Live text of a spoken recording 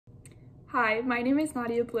Hi, my name is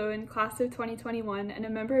Nadia Bloen, class of 2021, and a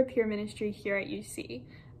member of Peer Ministry here at UC.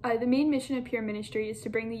 The main mission of Peer Ministry is to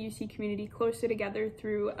bring the UC community closer together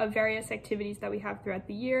through various activities that we have throughout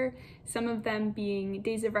the year, some of them being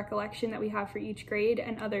days of recollection that we have for each grade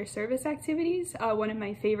and other service activities. One of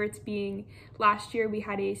my favorites being last year we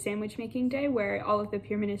had a sandwich making day where all of the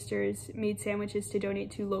peer ministers made sandwiches to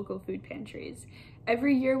donate to local food pantries.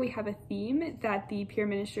 Every year we have a theme that the peer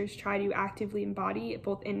ministers try to actively embody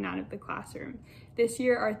both in and out of the classroom. This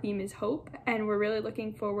year our theme is hope, and we're really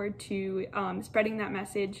looking forward to spreading that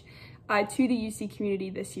message to the UC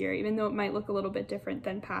community this year, even though it might look a little bit different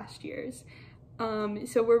than past years.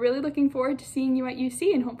 So we're really looking forward to seeing you at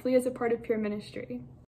UC and hopefully as a part of Peer Ministry.